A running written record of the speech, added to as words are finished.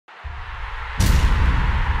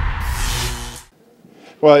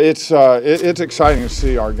Well, it's exciting to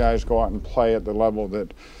see our guys go out and play at the level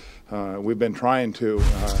that we've been trying to,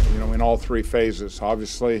 in all three phases.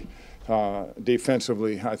 Obviously,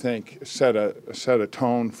 defensively, I think set a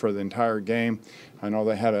tone for the entire game. I know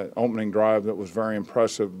they had an opening drive that was very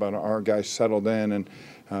impressive, but our guys settled in and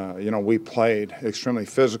we played extremely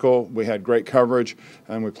physical. We had great coverage,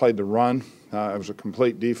 and we played the run. It was a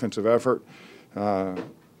complete defensive effort.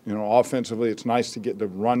 Offensively, it's nice to get the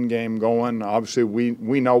run game going. Obviously,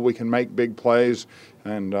 we know we can make big plays,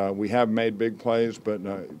 and we have made big plays, but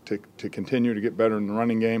to continue to get better in the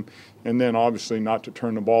running game, and then obviously not to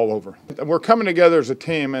turn the ball over. We're coming together as a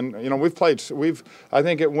team, and I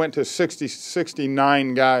think it went to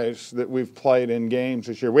 69 guys that we've played in games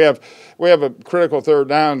this year. We have a critical third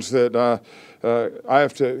downs that I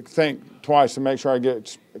have to think twice to make sure I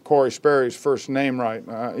get Corey Sperry's first name right.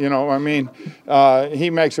 He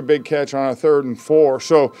makes a big catch on a 3rd and 4.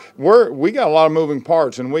 So we got a lot of moving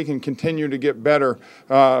parts, and we can continue to get better.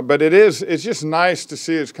 But it's just nice to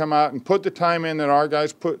see us come out and put the time in that our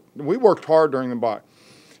guys put. We worked hard during the bye,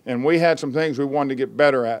 and we had some things we wanted to get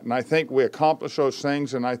better at, and I think we accomplished those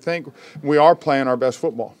things, and I think we are playing our best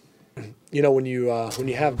football. When you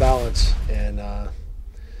have balance and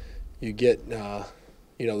you get the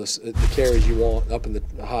carries you want up in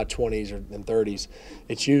the high 20s and 30s,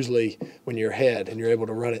 it's usually when you're ahead and you're able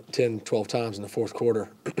to run it 10, 12 times in the fourth quarter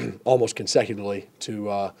almost consecutively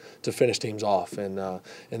to finish teams off, and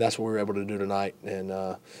that's what we were able to do tonight. And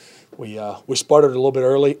we sputtered a little bit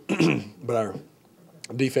early, but our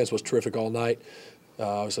defense was terrific all night.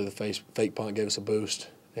 Obviously the fake punt gave us a boost,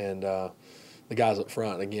 and the guys up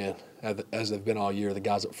front, again, as they've been all year, the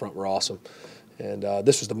guys up front were awesome. And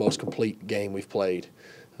this was the most complete game we've played.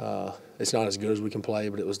 It's not as good as we can play,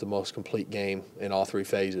 but it was the most complete game in all three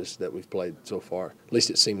phases that we've played so far. At least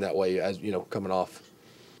it seemed that way, as coming off.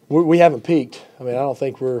 We haven't peaked. I don't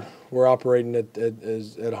think we're operating at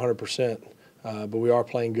 100%, but we are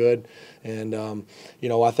playing good. And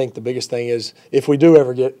I think the biggest thing is if we do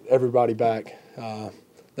ever get everybody back,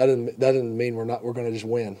 that doesn't mean we're going to just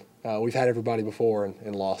win. We've had everybody before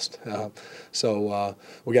and lost. So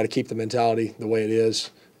we got to keep the mentality the way it is,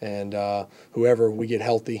 and whoever we get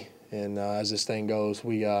healthy, and as this thing goes,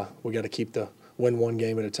 we got to keep the win one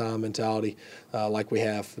game at a time mentality like we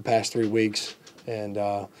have the past 3 weeks. And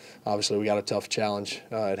obviously we got a tough challenge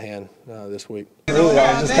at hand this week. Really,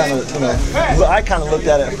 I was just I kind of looked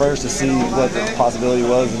at it at first to see what the possibility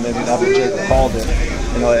was, and maybe that's what Jake called it.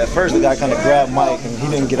 At first the guy kind of grabbed Mike, and he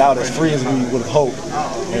didn't get out as free as we would have hoped.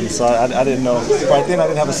 And so I didn't know. Right then I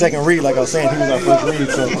didn't have a second read, like I was saying. He was our first read,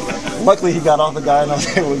 so luckily he got off the guy and I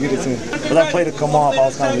was able to get it to him. But that play to come off, I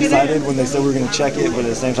was kind of excited when they said we were going to check it, but at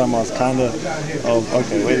the same time I was kind of,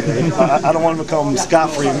 okay, wait a minute. I don't want to become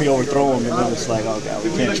scot-free and me overthrow him, and then it's like, oh God, we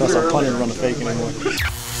can't trust our punter to run a fake anymore.